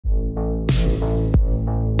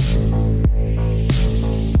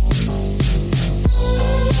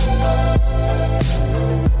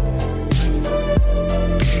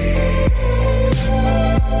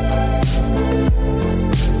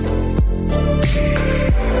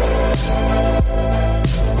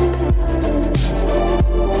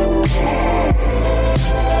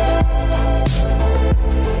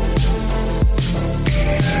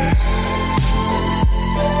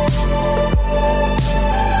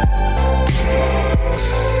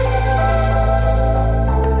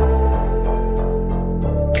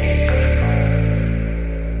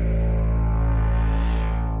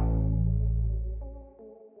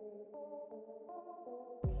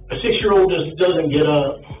just doesn't get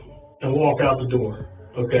up and walk out the door,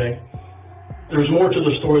 okay? There's more to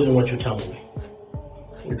the story than what you're telling me.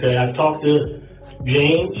 Okay, I've talked to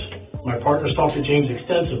James. My partner's talked to James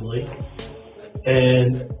extensively,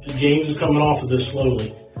 and James is coming off of this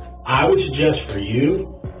slowly. I would suggest for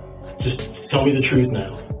you, just tell me the truth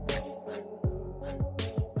now.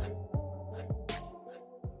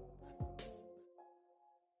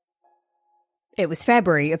 It was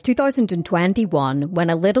February of 2021 when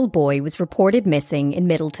a little boy was reported missing in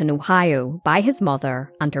Middleton, Ohio by his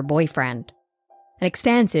mother and her boyfriend. An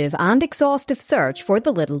extensive and exhaustive search for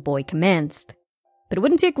the little boy commenced. But it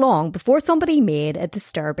wouldn't take long before somebody made a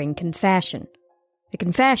disturbing confession. A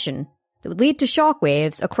confession that would lead to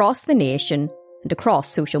shockwaves across the nation and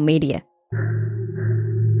across social media.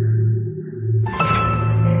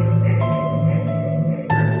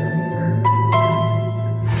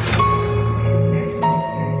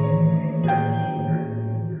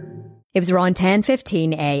 It was around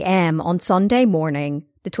 10:15 a.m. on Sunday morning,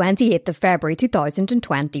 the 28th of February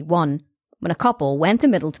 2021, when a couple went to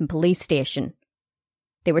Middleton Police Station.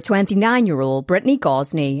 They were 29-year-old Brittany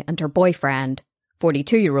Gosney and her boyfriend,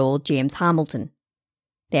 42-year-old James Hamilton.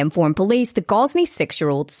 They informed police that Gosney's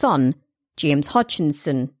 6-year-old son, James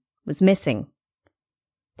Hutchinson, was missing.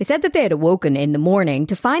 They said that they had awoken in the morning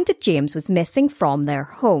to find that James was missing from their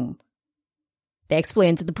home. They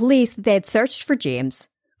explained to the police that they had searched for James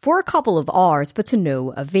for a couple of hours but to no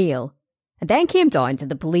avail, and then came down to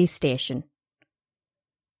the police station.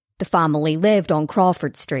 The family lived on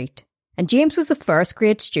Crawford Street, and James was a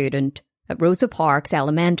first-grade student at Rosa Parks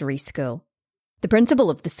Elementary School. The principal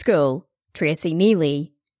of the school, Tracy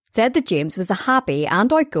Neely, said that James was a happy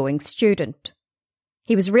and outgoing student.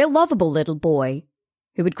 He was a real lovable little boy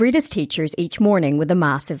who would greet his teachers each morning with a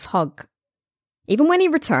massive hug. Even when he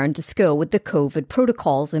returned to school with the COVID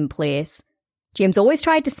protocols in place, James always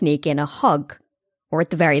tried to sneak in a hug, or at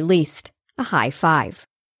the very least, a high five.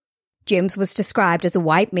 James was described as a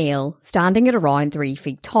white male, standing at around 3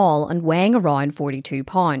 feet tall and weighing around 42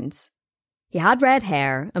 pounds. He had red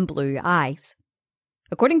hair and blue eyes.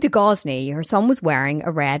 According to Gosney, her son was wearing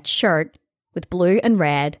a red shirt with blue and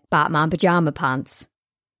red Batman pyjama pants.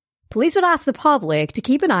 Police would ask the public to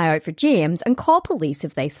keep an eye out for James and call police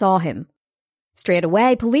if they saw him. Straight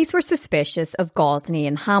away, police were suspicious of Gosney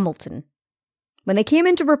and Hamilton. When they came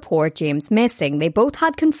in to report James missing, they both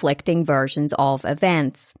had conflicting versions of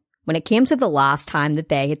events when it came to the last time that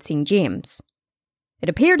they had seen James. It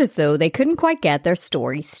appeared as though they couldn't quite get their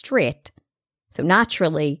story straight. So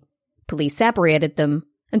naturally, police separated them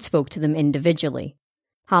and spoke to them individually.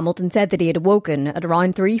 Hamilton said that he had awoken at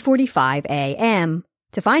around 3:45 a.m.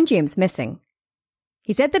 to find James missing.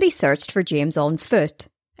 He said that he searched for James on foot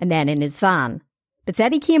and then in his van, but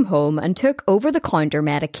said he came home and took over-the-counter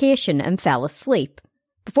medication and fell asleep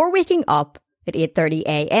before waking up at 8:30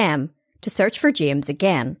 a.m. to search for James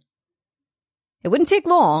again. It wouldn't take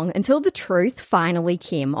long until the truth finally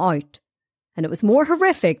came out, and it was more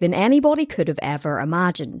horrific than anybody could have ever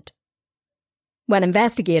imagined. When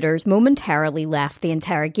investigators momentarily left the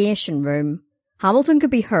interrogation room, Hamilton could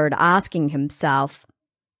be heard asking himself,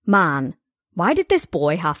 "Man, why did this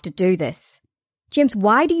boy have to do this? James,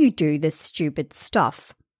 why do you do this stupid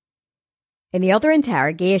stuff?" In the other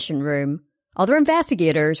interrogation room, other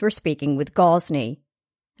investigators were speaking with Gosney,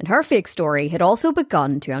 and her fake story had also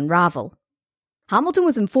begun to unravel. Hamilton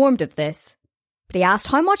was informed of this, but he asked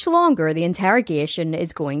how much longer the interrogation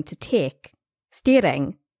is going to take,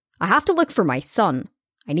 stating, "I have to look for my son.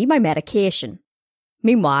 I need my medication."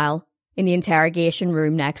 Meanwhile, in the interrogation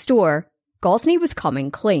room next door, Gosney was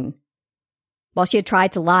coming clean. While she had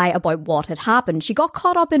tried to lie about what had happened, she got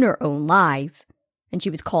caught up in her own lies, and she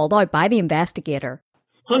was called out by the investigator.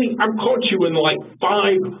 "Honey, I've caught you in like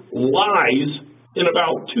 5 lies in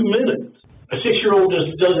about 2 minutes. A 6-year-old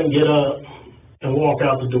just doesn't get up and walk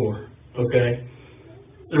out the door, okay?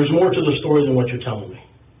 There's more to the story than what you're telling me.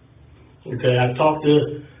 Okay, I've talked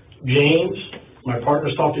to James. My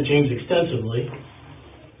partner's talked to James extensively,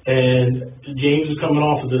 and James is coming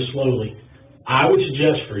off of this slowly. I would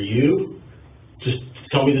suggest for you, just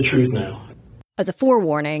tell me the truth now." As a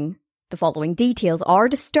forewarning, the following details are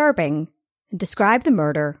disturbing and describe the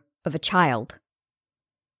murder of a child.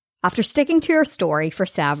 After sticking to her story for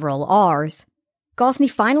several hours, Gosney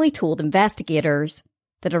finally told investigators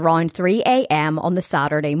that around 3 a.m. on the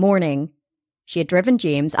Saturday morning, she had driven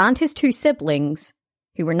James and his 2 siblings,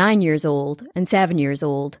 who were 9 years old and 7 years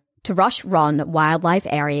old, to Rush Run Wildlife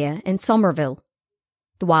Area in Somerville.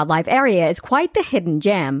 The wildlife area is quite the hidden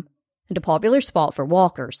gem and a popular spot for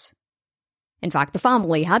walkers. In fact, the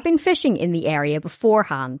family had been fishing in the area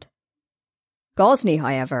beforehand. Gosney,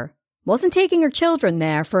 however, wasn't taking her children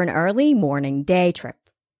there for an early morning day trip.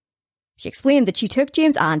 She explained that she took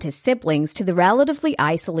James and his siblings to the relatively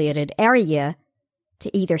isolated area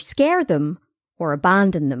to either scare them or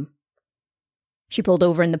abandon them. She pulled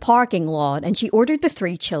over in the parking lot and she ordered the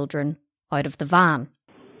 3 children out of the van.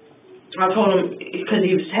 I told him, because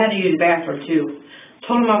he had to use the bathroom too,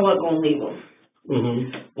 told him I wasn't going to leave him.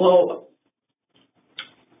 Mm-hmm. Well,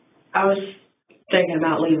 I was thinking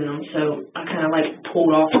about leaving him, so I kind of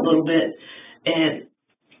pulled off a little bit, and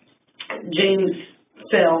James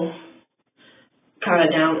fell kind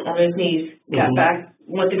of down on his knees, got back,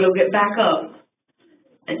 went to go get back up,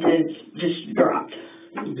 and then just dropped.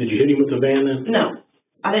 Did you hit him with the van then? No,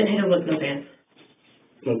 I didn't hit him with the van.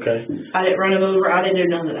 Okay. I didn't run him over. I didn't do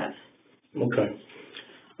none of that. Okay.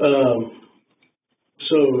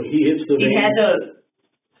 So he hits the van. He had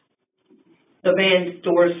the van's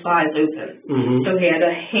door slides open. Mm-hmm. So he had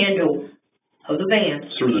a handle of the van.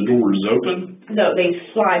 So the door is open? No, they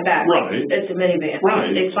slide back. Right. It's a minivan.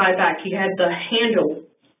 Right. They slide back. He had the handle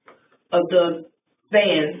of the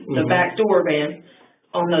van, the back door van,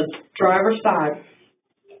 on the driver's side.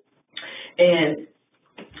 And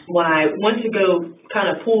when I went to go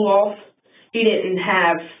kind of pull off, he didn't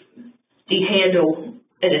have the handle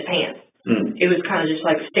in his hand. Mm. It was kind of just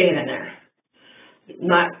standing there.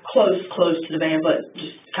 Not close to the van, but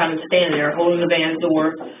just kind of standing there, holding the van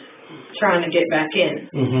door, trying to get back in.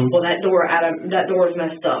 Mm-hmm. Well, that door is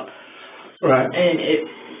messed up. Right. And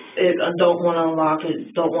I don't want to unlock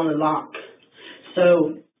it, don't want to lock.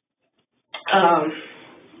 So,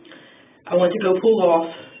 I went to go pull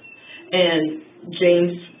off, and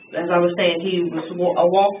James, as I was saying, he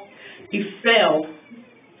fell,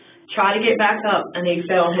 tried to get back up, and he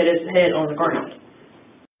fell and hit his head on the ground.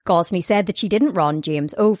 Gosney said that she didn't run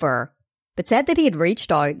James over, but said that he had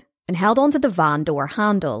reached out and held onto the van door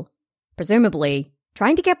handle, presumably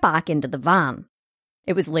trying to get back into the van.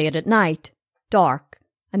 It was late at night, dark,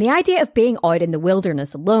 and the idea of being out in the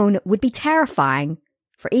wilderness alone would be terrifying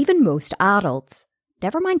for even most adults,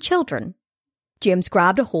 never mind children. James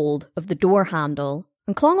grabbed a hold of the door handle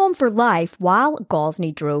and clung on for life while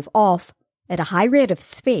Gosney drove off at a high rate of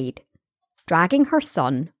speed, dragging her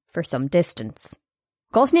son for some distance.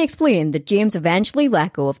 Gosney explained that James eventually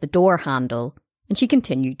let go of the door handle and she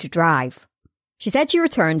continued to drive. She said she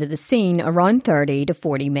returned to the scene around 30 to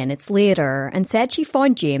 40 minutes later and said she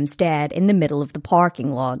found James dead in the middle of the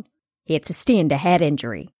parking lot. He had sustained a head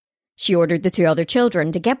injury. She ordered the 2 other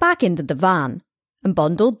children to get back into the van and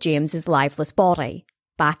bundled James's lifeless body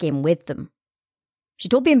back in with them. She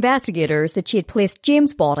told the investigators that she had placed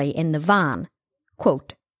James' body in the van,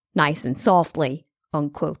 quote, nice and softly,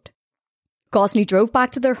 unquote. Gosney drove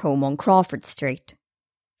back to their home on Crawford Street.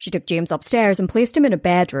 She took James upstairs and placed him in a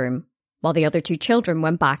bedroom, while the other 2 children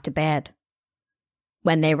went back to bed.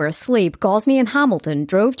 When they were asleep, Gosney and Hamilton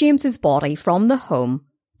drove James's body from the home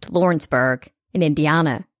to Lawrenceburg in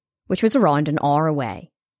Indiana, which was around an hour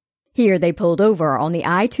away. Here they pulled over on the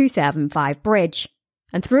I-275 bridge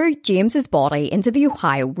and threw James's body into the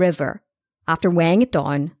Ohio River after weighing it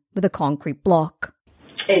down with a concrete block.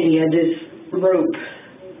 And he had this rope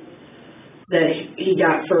that he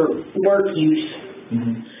got for work use,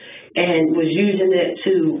 and was using it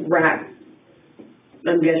to wrap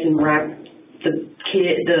the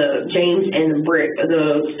James and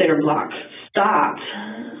the center block. Stopped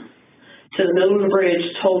to the middle of the bridge,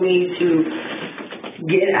 told me to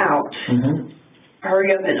get out,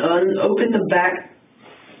 hurry up and open the back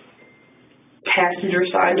passenger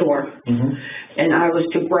side door, and I was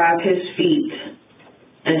to grab his feet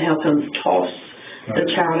and help him toss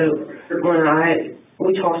the child over.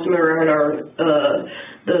 We tossed him around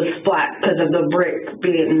the splat because of the brick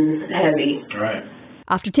being heavy. Right.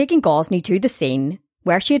 After taking Gosney to the scene,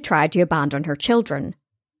 where she had tried to abandon her children,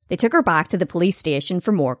 they took her back to the police station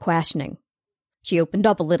for more questioning. She opened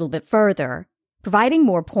up a little bit further, providing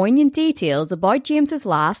more poignant details about James's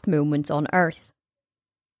last moments on Earth.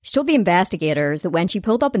 She told the investigators that when she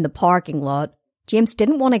pulled up in the parking lot, James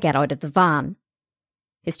didn't want to get out of the van.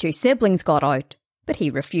 His 2 siblings got out, but he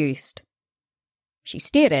refused. She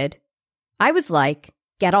stated, I was like,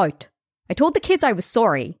 get out. I told the kids I was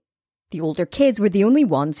sorry. The older kids were the only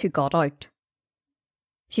ones who got out.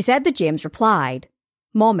 She said that James replied,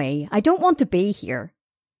 Mommy, I don't want to be here.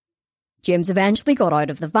 James eventually got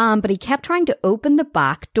out of the van, but he kept trying to open the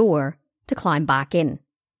back door to climb back in.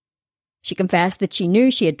 She confessed that she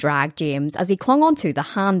knew she had dragged James as he clung onto the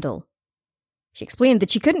handle. She explained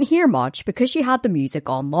that she couldn't hear much because she had the music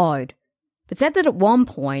on loud, but said that at one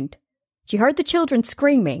point she heard the children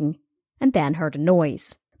screaming and then heard a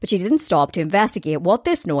noise. But she didn't stop to investigate what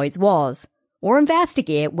this noise was or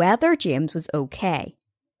investigate whether James was okay.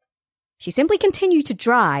 She simply continued to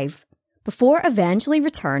drive before eventually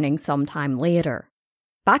returning sometime later.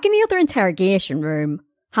 Back in the other interrogation room,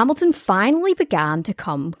 Hamilton finally began to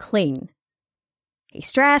come clean. He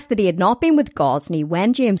stressed that he had not been with Gosney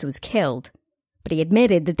when James was killed, but he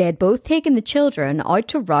admitted that they had both taken the children out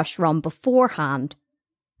to Rush Run beforehand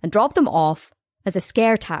and dropped them off as a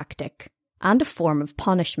scare tactic and a form of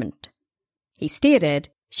punishment. He stated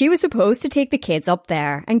she was supposed to take the kids up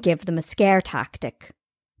there and give them a scare tactic,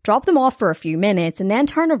 drop them off for a few minutes and then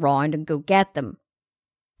turn around and go get them,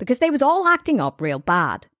 because they was all acting up real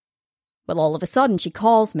bad. Well, all of a sudden she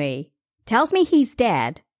calls me, tells me he's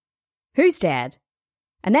dead. Who's dead?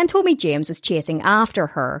 And then told me James was chasing after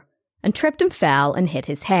her and tripped and fell and hit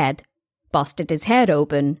his head, busted his head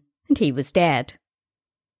open, and he was dead.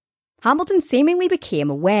 Hamilton seemingly became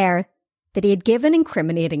aware that he had given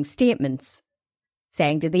incriminating statements,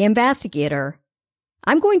 saying to the investigator,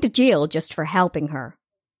 "I'm going to jail just for helping her.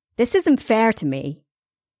 This isn't fair to me."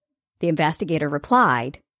 The investigator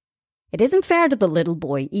replied, "It isn't fair to the little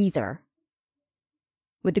boy either."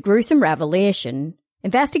 With the gruesome revelation,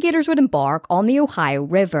 investigators would embark on the Ohio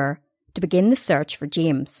River to begin the search for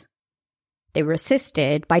James. They were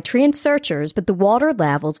assisted by trained searchers, but the water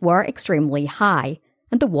levels were extremely high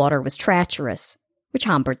and the water was treacherous, which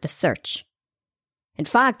hampered the search. In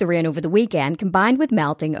fact, the rain over the weekend, combined with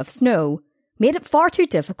melting of snow, made it far too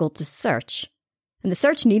difficult to search, and the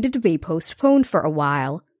search needed to be postponed for a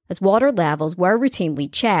while as water levels were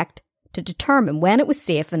routinely checked to determine when it was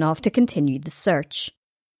safe enough to continue the search.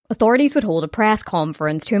 Authorities would hold a press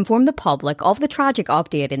conference to inform the public of the tragic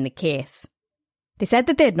update in the case. They said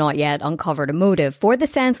that they had not yet uncovered a motive for the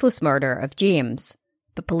senseless murder of James,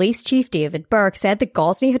 but Police Chief David Burke said that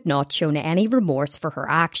Gosney had not shown any remorse for her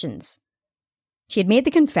actions. She had made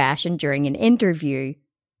the confession during an interview,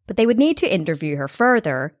 but they would need to interview her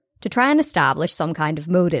further to try and establish some kind of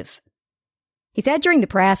motive. He said during the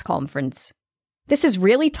press conference, "This has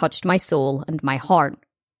really touched my soul and my heart.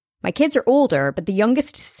 My kids are older, but the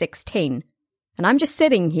youngest is 16, and I'm just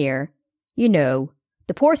sitting here. You know,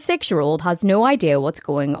 the poor 6-year-old has no idea what's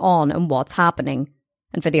going on and what's happening,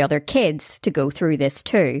 and for the other kids to go through this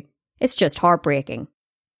too, it's just heartbreaking."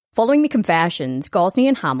 Following the confessions, Gosney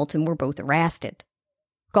and Hamilton were both arrested.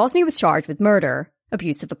 Gosney was charged with murder,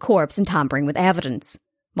 abuse of a corpse and tampering with evidence,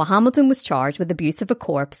 while Hamilton was charged with abuse of a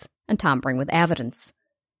corpse and tampering with evidence.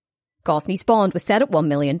 Gosney's bond was set at $1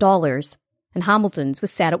 million, and Hamilton's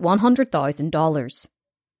was set at $100,000.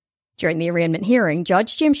 During the arraignment hearing,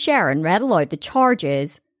 Judge James Sharon read aloud the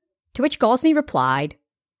charges, to which Gosney replied,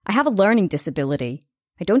 "I have a learning disability.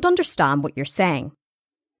 I don't understand what you're saying."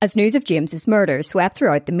 As news of James's murder swept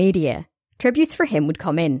throughout the media, tributes for him would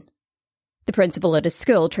come in. The principal at his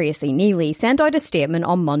school, Tracy Neely, sent out a statement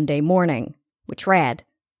on Monday morning, which read,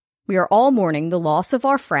 "We are all mourning the loss of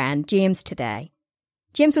our friend James today.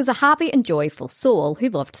 James was a happy and joyful soul who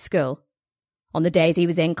loved school. On the days he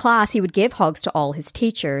was in class, he would give hugs to all his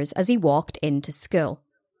teachers as he walked into school.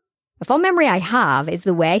 A fond memory I have is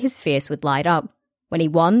the way his face would light up when he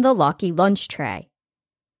won the lucky lunch tray.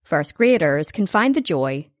 First graders can find the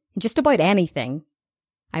joy in just about anything.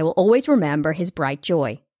 I will always remember his bright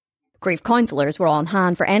joy." Grief counsellors were on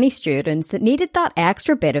hand for any students that needed that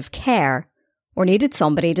extra bit of care or needed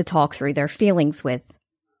somebody to talk through their feelings with.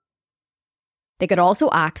 They could also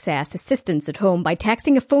access assistance at home by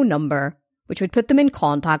texting a phone number, which would put them in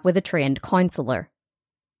contact with a trained counsellor.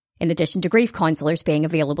 In addition to grief counsellors being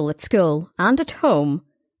available at school and at home,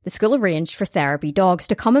 the school arranged for therapy dogs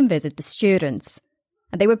to come and visit the students,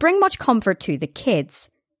 and they would bring much comfort to the kids,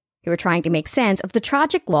 who were trying to make sense of the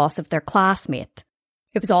tragic loss of their classmate.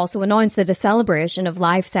 It was also announced that a celebration of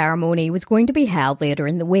life ceremony was going to be held later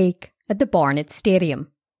in the week at the Barnett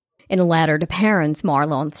Stadium. In a letter to parents,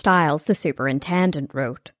 Marlon Stiles, the superintendent,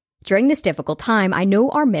 wrote, "During this difficult time, I know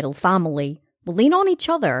our middle family will lean on each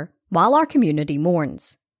other while our community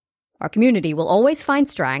mourns. Our community will always find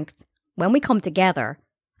strength when we come together,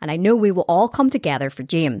 and I know we will all come together for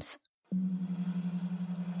James."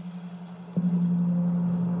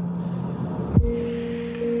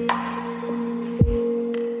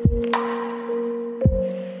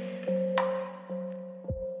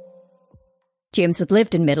 James had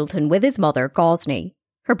lived in Middleton with his mother, Gosney,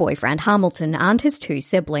 her boyfriend Hamilton, and his 2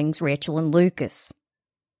 siblings, Rachel and Lucas.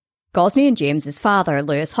 Gosney and James's father,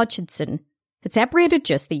 Lewis Hutchinson, had separated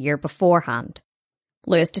just the year beforehand.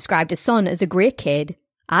 Lewis described his son as a great kid,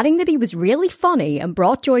 adding that he was really funny and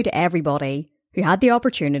brought joy to everybody who had the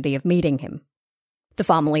opportunity of meeting him. The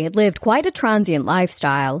family had lived quite a transient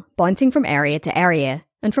lifestyle, bouncing from area to area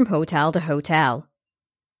and from hotel to hotel.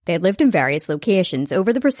 They had lived in various locations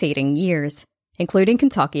over the preceding years, including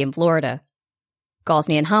Kentucky and Florida.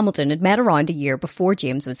 Gosney and Hamilton had met around a year before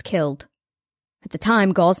James was killed. At the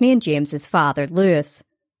time, Gosney and James's father, Lewis,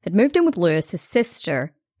 had moved in with Lewis's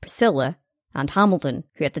sister, Priscilla, and Hamilton,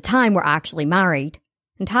 who at the time were actually married,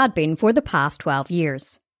 and had been for the past 12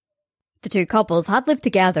 years. The two couples had lived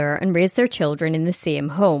together and raised their children in the same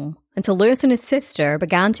home, until Lewis and his sister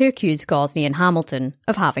began to accuse Gosney and Hamilton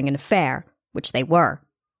of having an affair, which they were.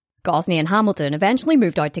 Gosney and Hamilton eventually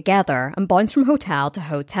moved out together and bounced from hotel to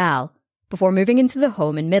hotel, before moving into the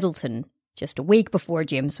home in Middleton, just a week before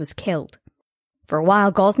James was killed. For a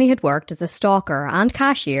while, Gosney had worked as a stalker and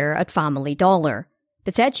cashier at Family Dollar,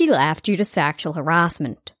 but said she left due to sexual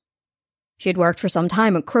harassment. She had worked for some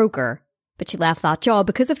time at Kroger, but she left that job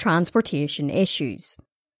because of transportation issues.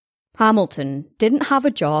 Hamilton didn't have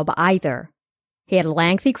a job either. He had a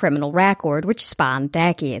lengthy criminal record which spanned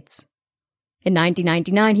decades. In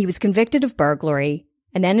 1999, he was convicted of burglary,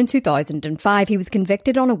 and then in 2005, he was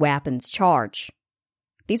convicted on a weapons charge.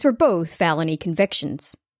 These were both felony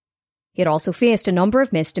convictions. He had also faced a number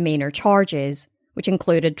of misdemeanor charges, which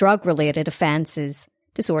included drug-related offences,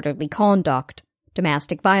 disorderly conduct,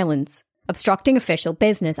 domestic violence, obstructing official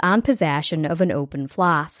business and possession of an open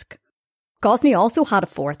flask. Gosney also had a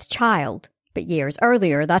fourth child, but years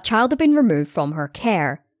earlier that child had been removed from her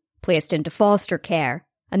care, placed into foster care,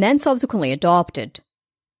 and then subsequently adopted.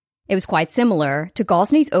 It was quite similar to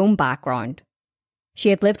Gosney's own background. She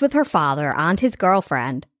had lived with her father and his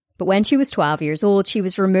girlfriend, but when she was 12 years old, she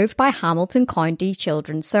was removed by Hamilton County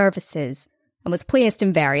Children's Services and was placed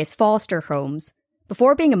in various foster homes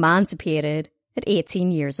before being emancipated at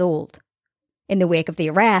 18 years old. In the wake of the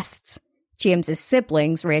arrests, James's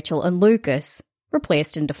siblings, Rachel and Lucas, were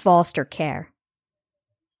placed into foster care.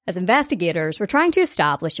 As investigators were trying to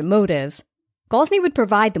establish a motive, Gosney would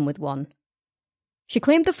provide them with one. She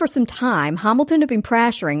claimed that for some time Hamilton had been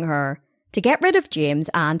pressuring her to get rid of James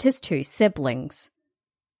and his two siblings.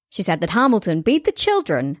 She said that Hamilton beat the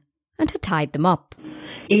children and had tied them up.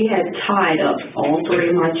 He had tied up all three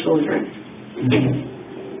of my children.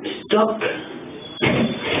 Stuck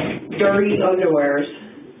dirty underwears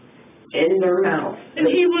in their mouth. And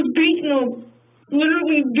he was beating them,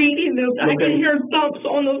 literally beating them. I could hear thumps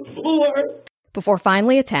on the floor. Before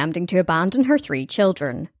finally attempting to abandon her three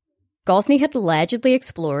children, Gosney had allegedly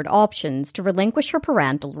explored options to relinquish her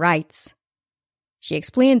parental rights. She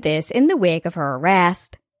explained this in the wake of her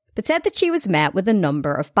arrest, but said that she was met with a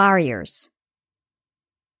number of barriers.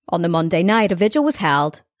 On the Monday night, a vigil was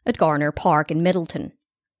held at Garner Park in Middleton.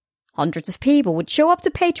 Hundreds of people would show up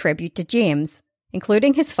to pay tribute to James,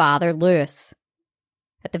 including his father, Lewis.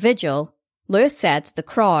 At the vigil, Lewis said to the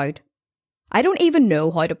crowd, "I don't even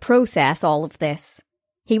know how to process all of this.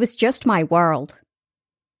 He was just my world."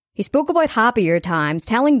 He spoke about happier times,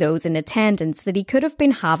 telling those in attendance that he could have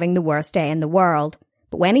been having the worst day in the world,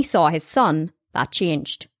 but when he saw his son, that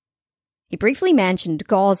changed. He briefly mentioned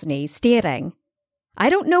Gosney, stating, "I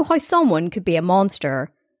don't know how someone could be a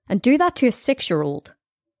monster and do that to a 6-year-old.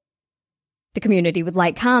 The community would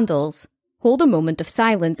light candles, hold a moment of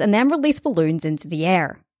silence, and then release balloons into the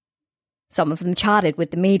air. Some of them chatted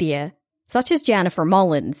with the media, such as Jennifer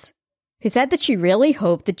Mullins, who said that she really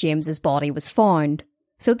hoped that James's body was found,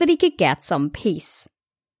 so that he could get some peace.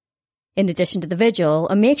 In addition to the vigil,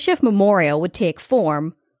 a makeshift memorial would take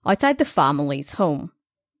form outside the family's home.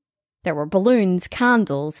 There were balloons,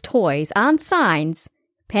 candles, toys, and signs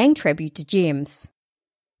paying tribute to James.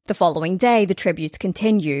 The following day, the tributes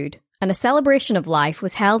continued, and a celebration of life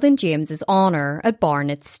was held in James's honour at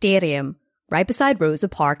Barnett Stadium, right beside Rosa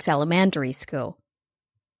Parks Elementary School.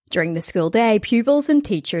 During the school day, pupils and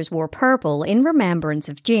teachers wore purple in remembrance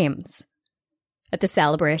of James. At the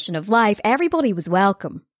celebration of life, everybody was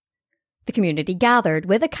welcome. The community gathered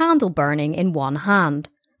with a candle burning in one hand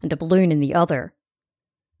and a balloon in the other.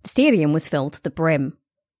 The stadium was filled to the brim.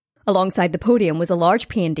 Alongside the podium was a large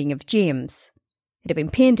painting of James. It had been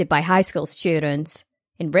painted by high school students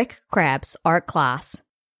in Rick Krebs' art class.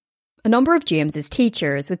 A number of James's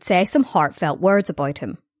teachers would say some heartfelt words about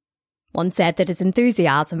him. One said that his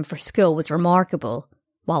enthusiasm for school was remarkable,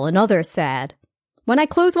 while another said, "When I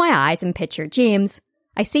close my eyes and picture James,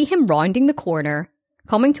 I see him rounding the corner,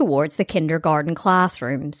 coming towards the kindergarten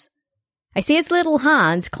classrooms. I see his little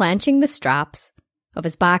hands clenching the straps of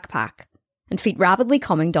his backpack and feet rapidly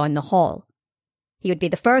coming down the hall. He would be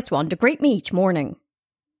the first one to greet me each morning."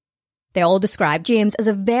 They all described James as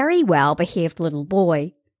a very well-behaved little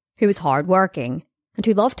boy who was hard-working and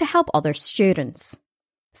who loved to help other students.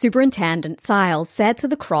 Superintendent Siles said to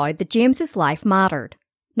the crowd that James's life mattered,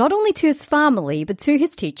 not only to his family but to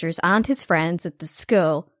his teachers and his friends at the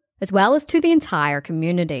school, as well as to the entire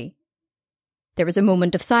community. There was a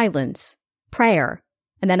moment of silence, prayer,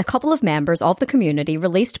 and then a couple of members of the community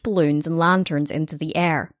released balloons and lanterns into the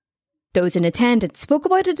air. Those in attendance spoke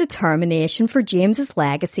about a determination for James's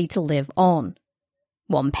legacy to live on.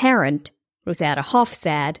 One parent, Rosetta Huff,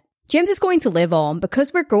 said, "James is going to live on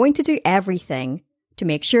because we're going to do everything to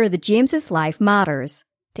make sure that James's life matters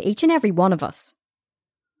to each and every one of us."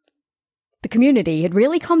 The community had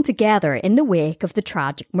really come together in the wake of the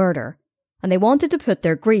tragic murder, and they wanted to put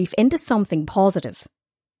their grief into something positive.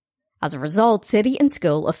 As a result, city and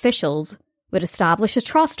school officials would establish a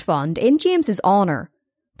trust fund in James's honour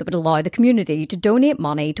that would allow the community to donate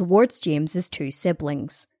money towards James's two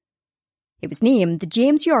siblings. It was named the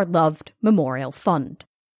James Yard Loved Memorial Fund.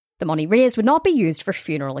 The money raised would not be used for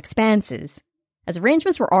funeral expenses, as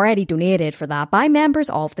arrangements were already donated for that by members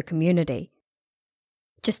of the community.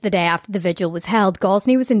 Just the day after the vigil was held,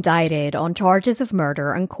 Gosney was indicted on charges of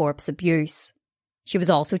murder and corpse abuse. She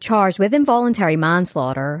was also charged with involuntary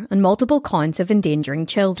manslaughter and multiple counts of endangering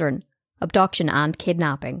children, abduction and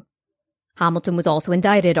kidnapping. Hamilton was also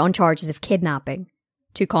indicted on charges of kidnapping,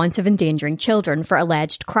 2 counts of endangering children for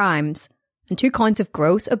alleged crimes, and 2 counts of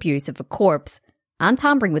gross abuse of a corpse and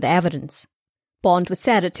tampering with evidence. Bond was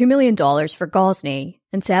set at $2 million for Gosney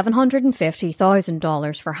and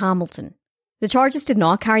 $750,000 for Hamilton. The charges did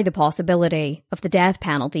not carry the possibility of the death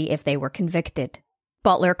penalty if they were convicted.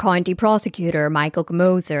 Butler County prosecutor Michael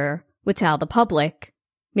Moser would tell the public,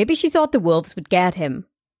 "Maybe she thought the wolves would get him,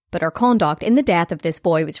 but her conduct in the death of this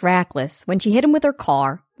boy was reckless when she hit him with her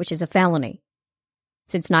car, which is a felony."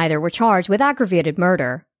 Since neither were charged with aggravated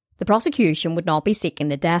murder, the prosecution would not be seeking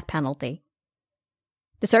the death penalty.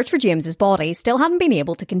 The search for James's body still hadn't been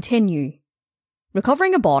able to continue.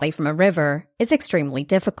 Recovering a body from a river is extremely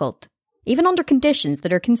difficult, even under conditions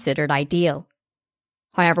that are considered ideal.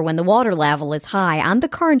 However, when the water level is high and the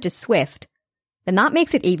current is swift, then that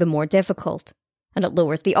makes it even more difficult, and it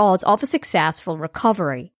lowers the odds of a successful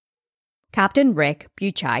recovery. Captain Rick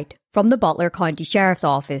Buchheit from the Butler County Sheriff's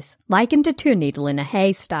Office likened it to a needle in a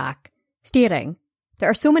haystack, stating, "There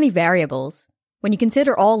are so many variables. When you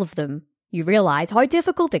consider all of them, you realise how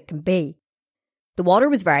difficult it can be." The water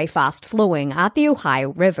was very fast flowing at the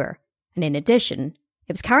Ohio River, and in addition,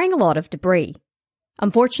 it was carrying a lot of debris.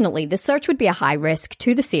 Unfortunately, the search would be a high risk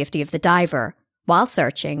to the safety of the diver while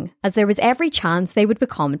searching, as there was every chance they would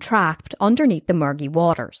become trapped underneath the murky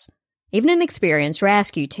waters. Even an experienced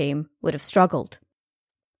rescue team would have struggled.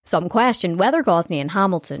 Some questioned whether Gosney and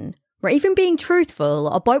Hamilton were even being truthful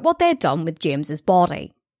about what they had done with James's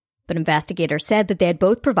body, but investigators said that they had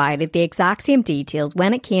both provided the exact same details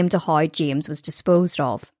when it came to how James was disposed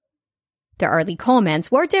of. Their early comments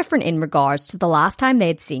were different in regards to the last time they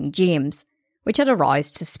had seen James, which had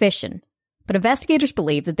aroused suspicion, but investigators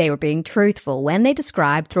believed that they were being truthful when they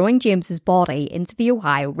described throwing James's body into the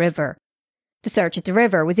Ohio River. The search at the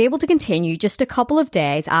river was able to continue just a couple of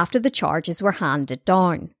days after the charges were handed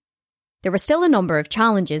down. There were still a number of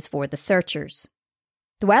challenges for the searchers.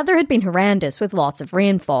 The weather had been horrendous with lots of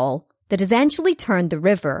rainfall that essentially turned the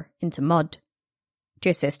river into mud. To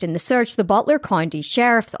assist in the search, the Butler County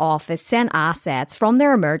Sheriff's Office sent assets from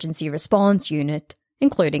their emergency response unit,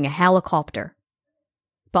 including a helicopter.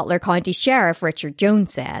 Butler County Sheriff Richard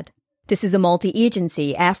Jones said, "This is a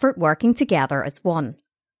multi-agency effort working together as one."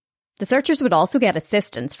 The searchers would also get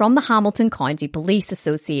assistance from the Hamilton County Police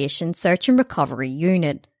Association Search and Recovery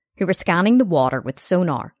Unit, who were scanning the water with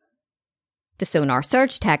sonar. The sonar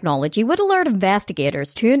search technology would alert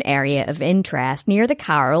investigators to an area of interest near the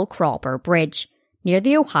Carroll Cropper Bridge, near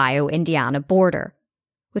the Ohio-Indiana border,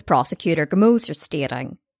 with prosecutor Moser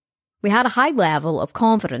stating, "We had a high level of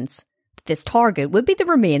confidence that this target would be the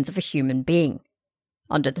remains of a human being.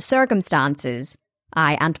 Under the circumstances,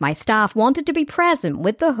 I and my staff wanted to be present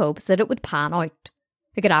with the hope that it would pan out.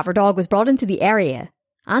 A cadaver dog was brought into the area,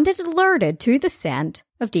 and it alerted to the scent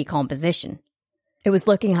of decomposition. It was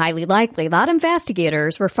looking highly likely that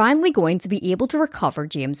investigators were finally going to be able to recover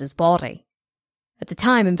James's body. At the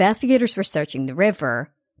time, investigators were searching the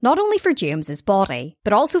river, not only for James's body,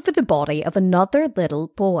 but also for the body of another little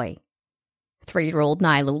boy. 3-year-old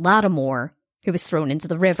Nilo Lattimore, who was thrown into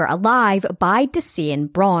the river alive by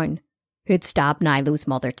Desane Brown, who had stabbed Nilo's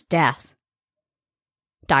mother to death.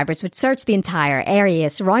 Divers would search the entire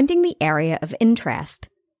area surrounding the area of interest,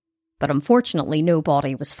 but unfortunately no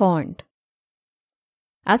body was found.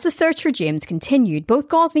 As the search for James continued, both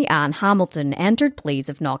Gosney and Hamilton entered pleas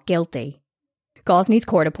of not guilty. Gosney's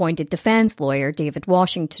court-appointed defence lawyer, David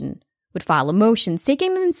Washington, would file a motion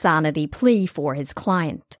seeking an insanity plea for his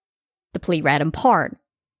client. The plea read in part,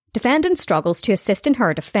 "Defendant struggles to assist in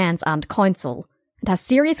her defence and counsel, and has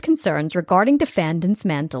serious concerns regarding defendant's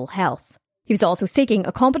mental health." He was also seeking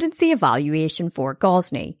a competency evaluation for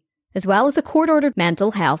Gosney, as well as a court-ordered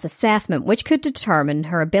mental health assessment which could determine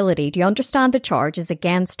her ability to understand the charges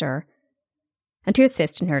against her and to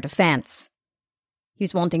assist in her defence. He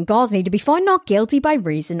was wanting Gosney to be found not guilty by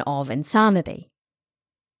reason of insanity.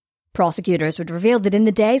 Prosecutors would reveal that in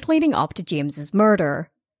the days leading up to James's murder,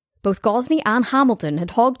 both Gosney and Hamilton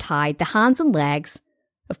had hog-tied the hands and legs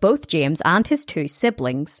of both James and his two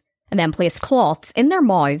siblings, and then placed cloths in their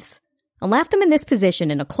mouths and left them in this position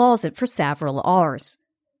in a closet for several hours.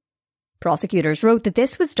 Prosecutors wrote that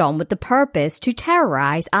this was done with the purpose to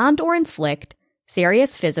terrorise and or inflict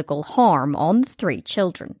serious physical harm on the three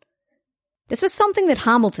children. This was something that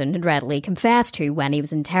Hamilton had readily confessed to when he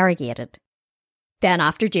was interrogated. Then,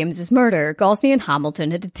 after James's murder, Gosney and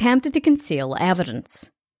Hamilton had attempted to conceal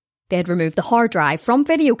evidence. They had removed the hard drive from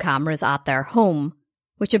video cameras at their home,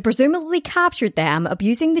 which had presumably captured them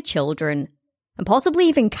abusing the children and possibly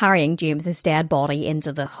even carrying James's dead body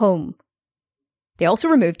into the home. They also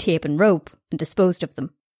removed tape and rope and disposed of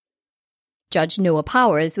them. Judge Noah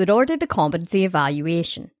Powers would order the competency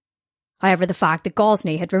evaluation. However, the fact that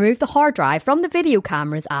Gosney had removed the hard drive from the video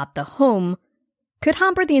cameras at the home could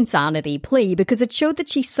hamper the insanity plea because it showed that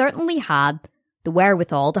she certainly had the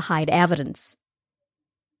wherewithal to hide evidence.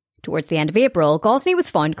 Towards the end of April, Gosney was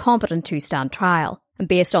found competent to stand trial, and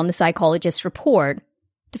based on the psychologist's report,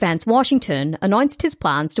 Defence Washington announced his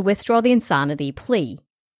plans to withdraw the insanity plea.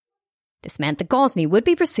 This meant that Gosney would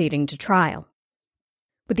be proceeding to trial.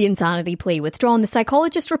 With the insanity plea withdrawn, the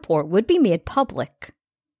psychologist's report would be made public.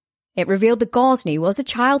 It revealed that Gosney was a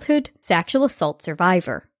childhood sexual assault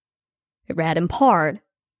survivor. It read in part,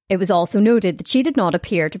 it was also noted that she did not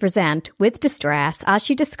appear to present with distress as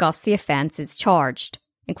she discussed the offences charged,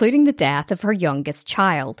 including the death of her youngest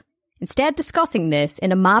child, instead discussing this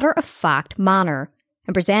in a matter-of-fact manner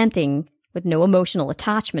and presenting with no emotional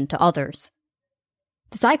attachment to others.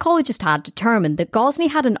 The psychologist had determined that Gosney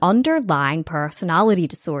had an underlying personality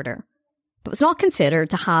disorder, but was not considered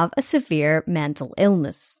to have a severe mental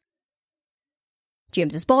illness.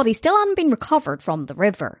 James's body still hadn't been recovered from the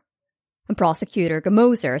river, and prosecutor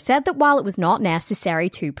Gamoser said that while it was not necessary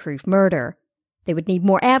to prove murder, they would need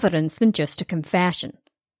more evidence than just a confession.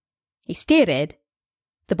 He stated,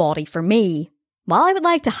 "The body for me, while I would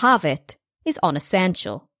like to have it, is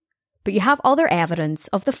unessential, but you have other evidence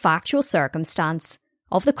of the factual circumstance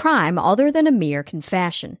of the crime other than a mere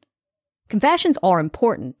confession. Confessions are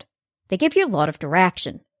important. They give you a lot of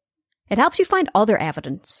direction. It helps you find other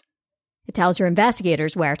evidence. It tells your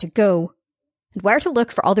investigators where to go and where to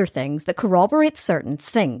look for other things that corroborate certain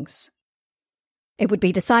things." It would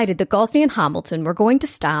be decided that Gosney and Hamilton were going to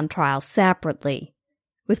stand trial separately,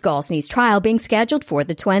 with Gosney's trial being scheduled for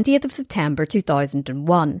the 20th of September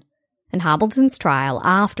 2001, and Hamilton's trial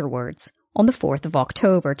afterwards on the 4th of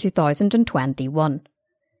October 2021.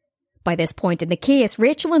 By this point in the case,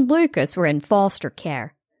 Rachel and Lucas were in foster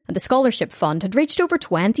care, and the scholarship fund had reached over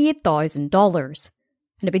 $28,000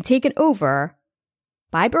 and had been taken over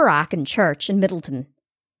by Baracken Church in Middleton.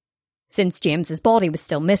 Since James's body was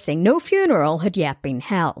still missing, no funeral had yet been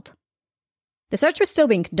held. The search was still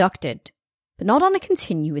being conducted, but not on a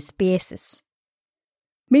continuous basis.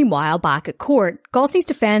 Meanwhile, back at court, Gosney's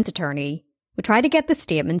defence attorney would try to get the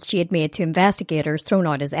statements she had made to investigators thrown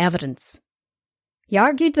out as evidence. He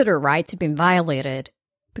argued that her rights had been violated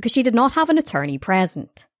because she did not have an attorney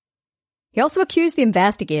present. He also accused the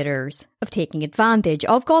investigators of taking advantage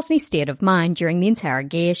of Gosney's state of mind during the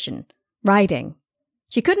interrogation, writing,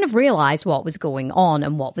 "She couldn't have realised what was going on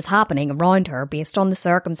and what was happening around her based on the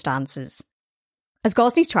circumstances." As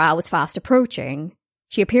Gosney's trial was fast approaching,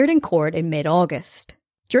 she appeared in court in mid-August.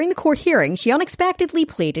 During the court hearing, she unexpectedly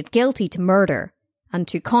pleaded guilty to murder and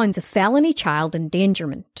 2 counts of felony child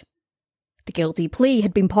endangerment. The guilty plea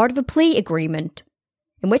had been part of a plea agreement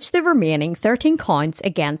in which the remaining 13 counts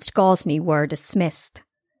against Gosney were dismissed.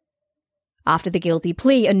 After the guilty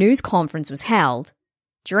plea, a news conference was held,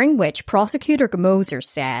 during which Prosecutor Gamoser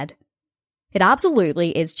said, "It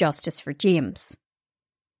absolutely is justice for James."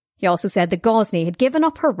 He also said that Gosney had given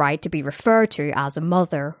up her right to be referred to as a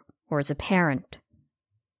mother or as a parent.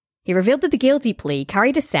 He revealed that the guilty plea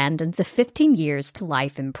carried a sentence of 15 years to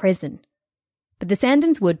life in prison, but the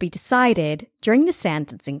sentence would be decided during the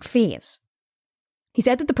sentencing phase. He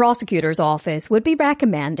said that the prosecutor's office would be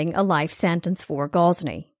recommending a life sentence for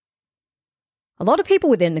Gosney. A lot of people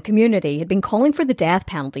within the community had been calling for the death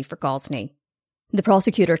penalty for Gosney. The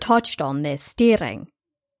prosecutor touched on this, stating,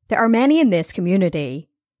 "There are many in this community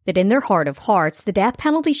that in their heart of hearts the death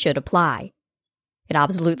penalty should apply. It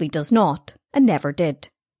absolutely does not, and never did.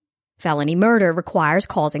 Felony murder requires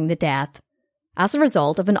causing the death as a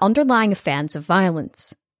result of an underlying offence of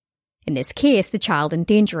violence. In this case, the child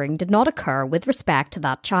endangering did not occur with respect to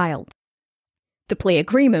that child. The plea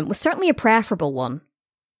agreement was certainly a preferable one.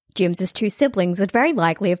 James's two siblings would very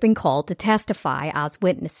likely have been called to testify as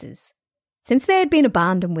witnesses, since they had been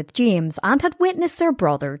abandoned with James and had witnessed their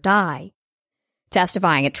brother die.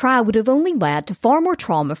 Testifying at trial would have only led to far more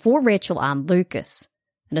trauma for Rachel and Lucas,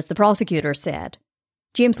 and as the prosecutor said,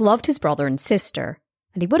 James loved his brother and sister,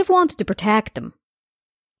 and he would have wanted to protect them.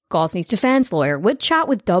 Gosney's defence lawyer would chat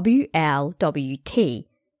with WLWT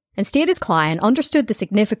and state his client understood the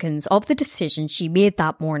significance of the decision she made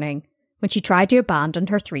that morning when she tried to abandon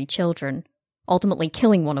her 3 children, ultimately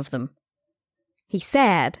killing one of them. He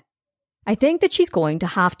said, "I think that she's going to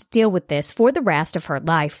have to deal with this for the rest of her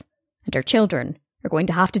life, and her children are going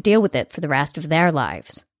to have to deal with it for the rest of their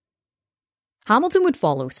lives." Hamilton would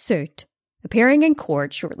follow suit, appearing in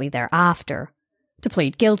court shortly thereafter, to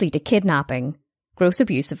plead guilty to kidnapping, gross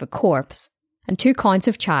abuse of a corpse, and 2 counts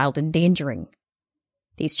of child endangering.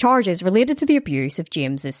 These charges related to the abuse of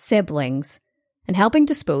James's siblings and helping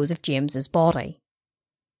dispose of James's body.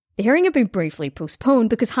 The hearing had been briefly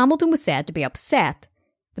postponed because Hamilton was said to be upset.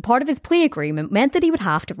 The part of his plea agreement meant that he would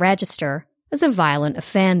have to register as a violent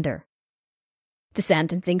offender. The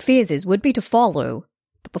sentencing phases would be to follow,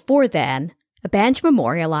 but before then, a bench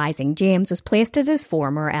memorialising James was placed at his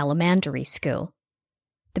former elementary school.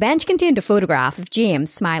 The bench contained a photograph of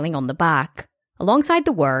James smiling on the back, alongside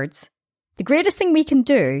the words, "The greatest thing we can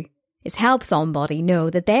do is help somebody know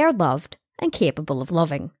that they are loved and capable of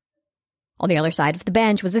loving." On the other side of the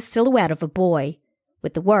bench was a silhouette of a boy,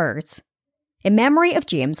 with the words, "In memory of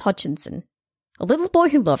James Hutchinson, a little boy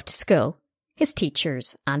who loved school, his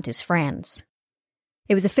teachers and his friends."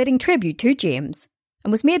 It was a fitting tribute to James,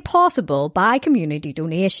 and was made possible by community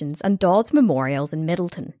donations and Dodds Memorials in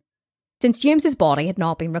Middleton. Since James's body had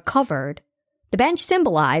not been recovered, the bench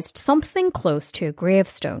symbolised something close to a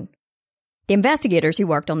gravestone. The investigators who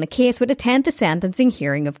worked on the case would attend the sentencing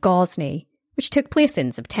hearing of Gosney, which took place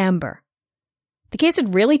in September. The case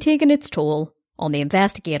had really taken its toll on the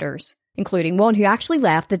investigators, including one who actually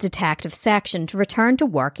left the detective section to return to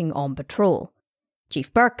working on patrol.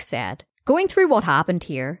 Chief Burke said, "Going through what happened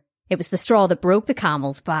here, it was the straw that broke the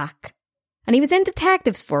camel's back." And he was in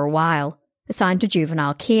detectives for a while, assigned to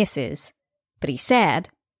juvenile cases. But he said,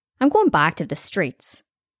 "I'm going back to the streets."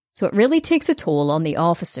 So it really takes a toll on the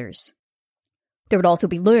officers. There would also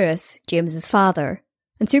be Lewis, James's father,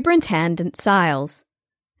 and Superintendent Siles,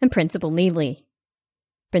 and Principal Neely.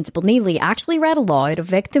 Principal Neely actually read aloud a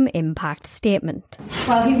victim impact statement.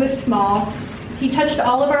 "While he was small, he touched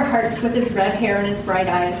all of our hearts with his red hair and his bright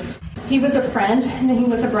eyes. He was a friend, and he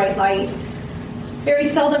was a bright light. Very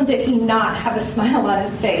seldom did he not have a smile on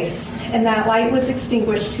his face, and that light was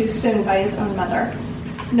extinguished too soon by his own mother.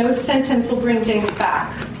 No sentence will bring James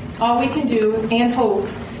back. All we can do, and hope,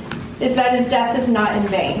 is that his death is not in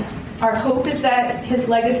vain. Our hope is that his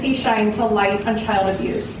legacy shines a light on child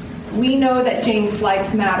abuse. We know that James'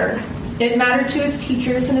 life mattered. It mattered to his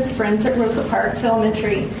teachers and his friends at Rosa Parks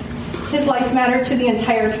Elementary. His life mattered to the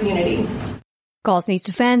entire community." Gosney's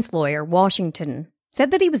defence lawyer, Washington, said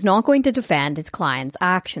that he was not going to defend his client's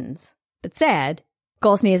actions, but said,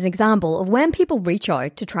 "Gosney is an example of when people reach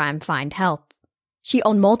out to try and find help. She,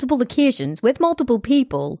 on multiple occasions, with multiple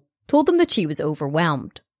people, told them that she was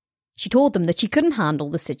overwhelmed. She told them that she couldn't handle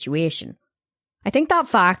the situation. I think that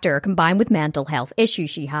factor, combined with mental health issues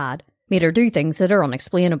she had, made her do things that are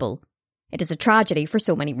unexplainable. It is a tragedy for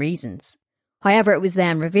so many reasons." However, it was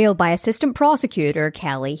then revealed by Assistant Prosecutor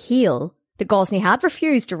Kelly Heal that Gosney had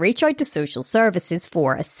refused to reach out to social services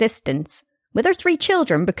for assistance with her 3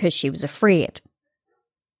 children because she was afraid.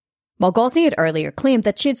 While Gosney had earlier claimed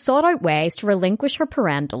that she had sought out ways to relinquish her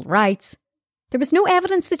parental rights, there was no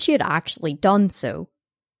evidence that she had actually done so.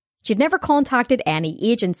 She had never contacted any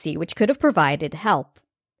agency which could have provided help.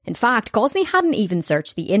 In fact, Gosney hadn't even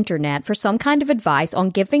searched the internet for some kind of advice on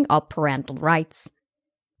giving up parental rights.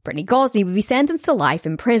 Brittany Gosney would be sentenced to life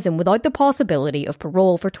in prison without the possibility of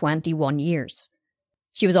parole for 21 years.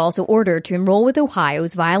 She was also ordered to enroll with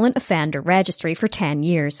Ohio's Violent Offender Registry for 10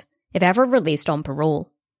 years, if ever released on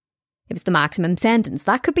parole. It was the maximum sentence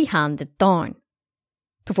that could be handed down.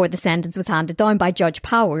 Before the sentence was handed down by Judge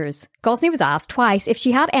Powers, Gosney was asked twice if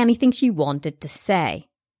she had anything she wanted to say.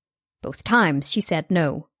 Both times she said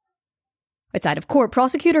no. Outside of court,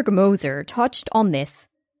 Prosecutor Moser touched on this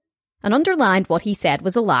and underlined what he said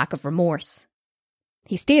was a lack of remorse.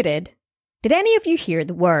 He stated, "Did any of you hear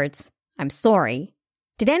the words, 'I'm sorry'?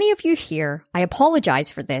 Did any of you hear, 'I apologise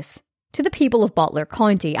for this', to the people of Butler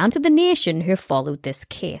County and to the nation who have followed this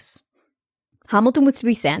case?" Hamilton was to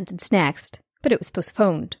be sentenced next, but it was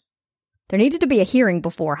postponed. There needed to be a hearing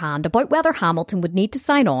beforehand about whether Hamilton would need to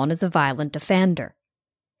sign on as a violent offender.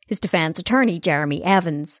 His defence attorney, Jeremy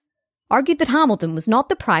Evans, argued that Hamilton was not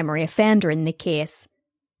the primary offender in the case,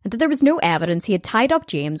 and that there was no evidence he had tied up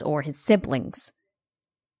James or his siblings.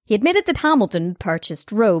 He admitted that Hamilton had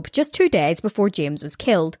purchased rope just 2 days before James was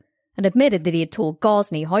killed, and admitted that he had told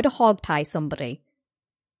Gosney how to hog-tie somebody.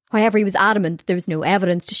 However, he was adamant that there was no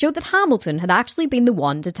evidence to show that Hamilton had actually been the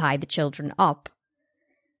one to tie the children up.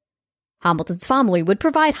 Hamilton's family would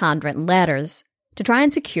provide handwritten letters to try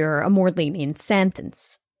and secure a more lenient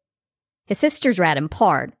sentence. His sisters read in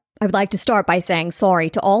part, "I would like to start by saying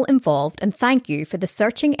sorry to all involved and thank you for the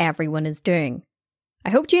searching everyone is doing.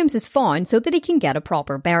 I hope James is found so that he can get a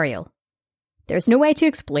proper burial. There is no way to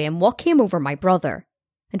explain what came over my brother,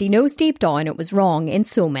 and he knows deep down it was wrong in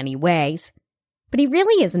so many ways, but he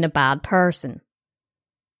really isn't a bad person."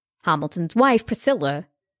 Hamilton's wife, Priscilla,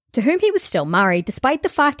 to whom he was still married despite the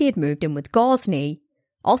fact he had moved in with Gosney,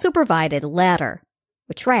 also provided a letter,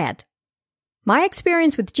 which read, "My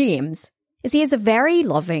experience with James is he is a very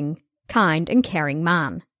loving, kind and caring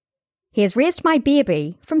man. He has raised my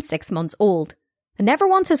baby from 6 months old and never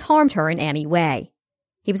once has harmed her in any way.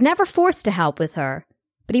 He was never forced to help with her,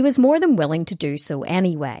 but he was more than willing to do so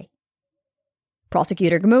anyway."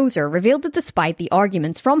 Prosecutor Moser revealed that despite the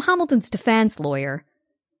arguments from Hamilton's defence lawyer,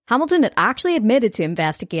 Hamilton had actually admitted to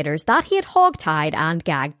investigators that he had hog-tied and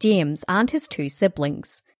gagged James and his 2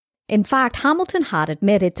 siblings. In fact, Hamilton had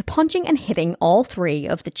admitted to punching and hitting all 3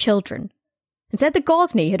 of the children, and said that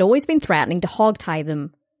Gosney had always been threatening to hog-tie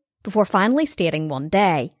them, before finally stating one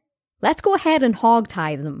day, "Let's go ahead and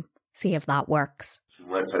hog-tie them, see if that works." She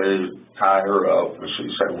went to tie her up, and she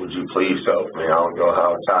said, "Would you please help me? I don't know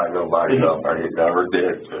how to tie nobody up. I never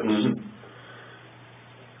did."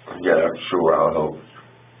 Yeah, sure, I'll help.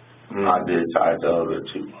 I did tie the other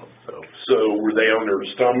 2 up, though. So were they on their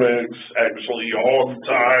stomachs, actually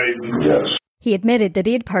hog-tied? Yes. He admitted that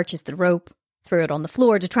he had purchased the rope, threw it on the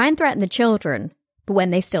floor to try and threaten the children, but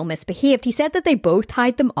when they still misbehaved, he said that they both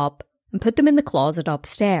tied them up and put them in the closet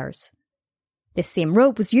upstairs. This same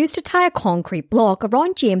rope was used to tie a concrete block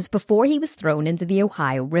around James before he was thrown into the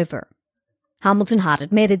Ohio River. Hamilton had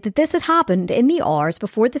admitted that this had happened in the hours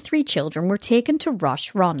before the 3 children were taken to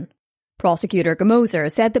Rush Run. Prosecutor Moser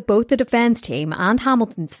said that both the defence team and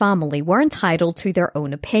Hamilton's family were entitled to their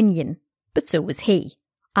own opinion, but so was he,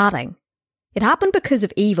 adding, "It happened because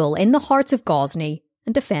of evil in the hearts of Gosney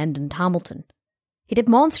and defendant Hamilton. He did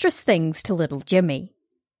monstrous things to little Jimmy."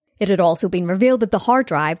 It had also been revealed that the hard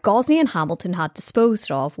drive Gosney and Hamilton had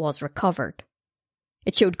disposed of was recovered.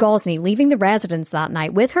 It showed Gosney leaving the residence that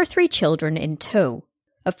night with her 3 children in tow.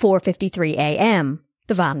 At 4:53 a.m,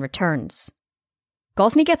 the van returns.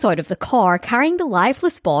 Gosney gets out of the car carrying the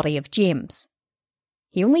lifeless body of James.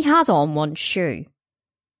 He only has on 1 shoe.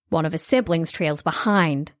 One of his siblings trails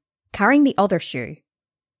behind, carrying the other shoe.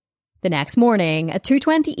 The next morning, at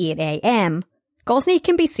 2:28 a.m, Gosney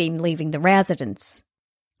can be seen leaving the residence.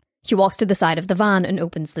 She walks to the side of the van and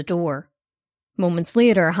opens the door. Moments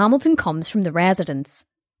later, Hamilton comes from the residence,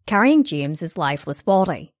 carrying James's lifeless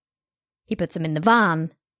body. He puts him in the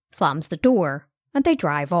van, slams the door, and they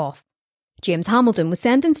drive off. James Hamilton was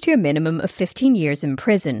sentenced to a minimum of 15 years in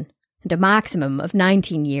prison and a maximum of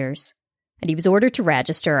 19 years, and he was ordered to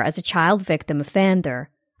register as a child victim offender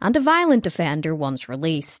and a violent offender once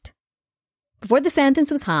released. Before the sentence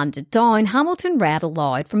was handed down, Hamilton read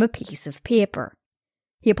aloud from a piece of paper.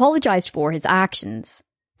 He apologised for his actions,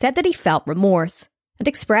 said that he felt remorse, and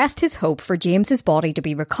expressed his hope for James's body to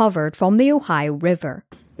be recovered from the Ohio River.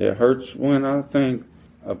 "It hurts when I think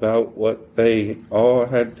about what they all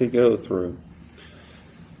had to go through.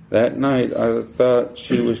 That night I thought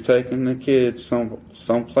she was taking the kids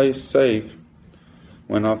someplace safe.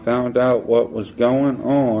 When I found out what was going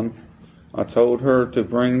on, I told her to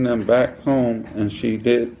bring them back home, and she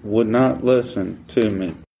would not listen to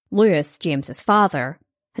me." Lewis, James's father,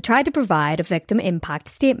 had tried to provide a victim impact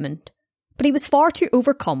statement, but he was far too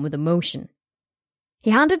overcome with emotion.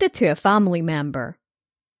 He handed it to a family member,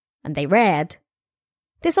 and they read,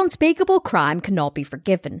 "This unspeakable crime cannot be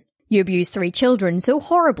forgiven. You abused 3 children so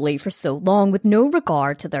horribly for so long with no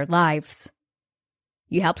regard to their lives.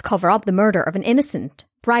 You helped cover up the murder of an innocent,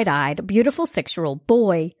 bright-eyed, beautiful 6-year-old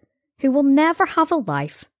boy who will never have a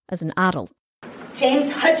life as an adult."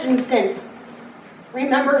 James Hutchinson.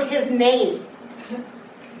 Remember his name.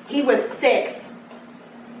 He was 6.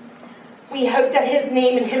 We hope that his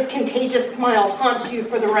name and his contagious smile haunts you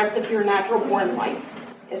for the rest of your natural-born life.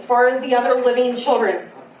 As far as the other living children,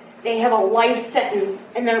 they have a life sentence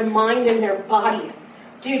in their mind and their bodies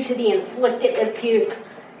due to the inflicted abuse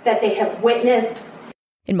that they have witnessed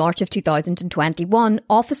In March of 2021,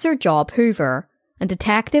 Officer Job Hoover and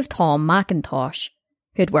Detective Tom McIntosh,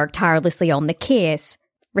 who had worked tirelessly on the case,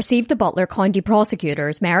 received the Butler County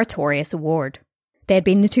Prosecutor's Meritorious Award. They had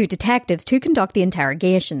been the two detectives to conduct the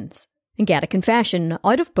interrogations and get a confession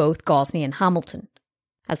out of both Gosney and Hamilton.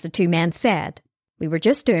 As the two men said, "We were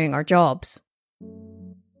just doing our jobs."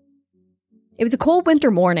 It was a cold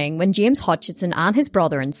winter morning when James Hutchinson and his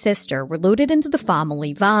brother and sister were loaded into the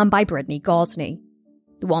family van by Brittany Gosney,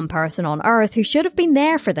 the one person on earth who should have been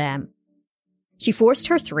there for them. She forced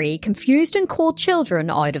her three confused and cold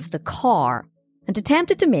children out of the car and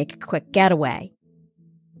attempted to make a quick getaway.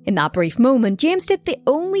 In that brief moment, James did the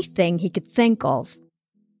only thing he could think of.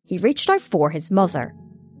 He reached out for his mother.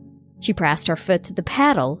 She pressed her foot to the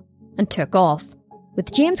pedal and took off,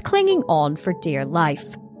 with James clinging on for dear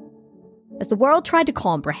life. As the world tried to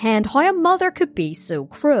comprehend how a mother could be so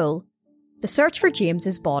cruel, the search for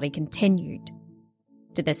James's body continued.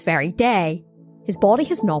 To this very day, his body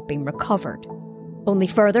has not been recovered, only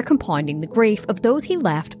further compounding the grief of those he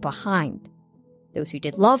left behind, those who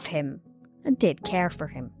did love him and did care for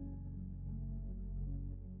him.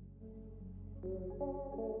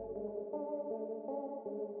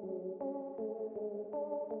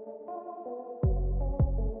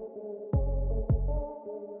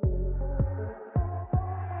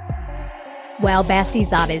 Well,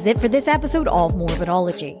 besties, that is it for this episode of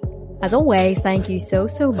Morbidology. As always, thank you so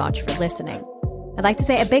much for listening. I'd like to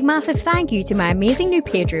say a big massive thank you to my amazing new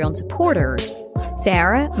Patreon supporters,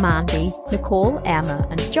 Sarah, Mandy, Nicole, Emma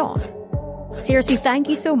and John. Seriously, thank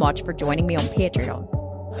you so much for joining me on Patreon.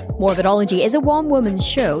 Morbidology is a one-woman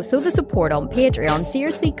show, so the support on Patreon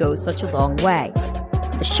seriously goes such a long way.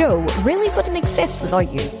 The show really wouldn't exist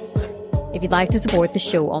without you. If you'd like to support the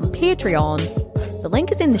show on Patreon, the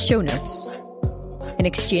link is in the show notes. In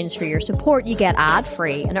exchange for your support, you get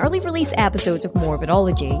ad-free and early release episodes of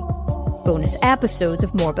Morbidology, bonus episodes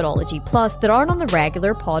of Morbidology Plus that aren't on the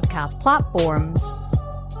regular podcast platforms,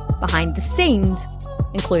 behind the scenes,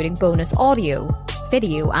 including bonus audio,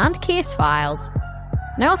 video and case files,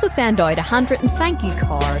 and I also send out a handwritten thank you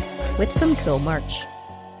card with some cool merch.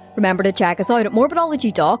 Remember to check us out at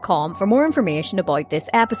morbidology.com for more information about this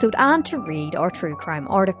episode and to read our true crime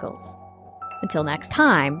articles. Until next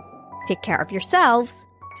time, take care of yourselves,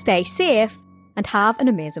 stay safe, and have an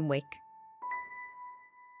amazing week.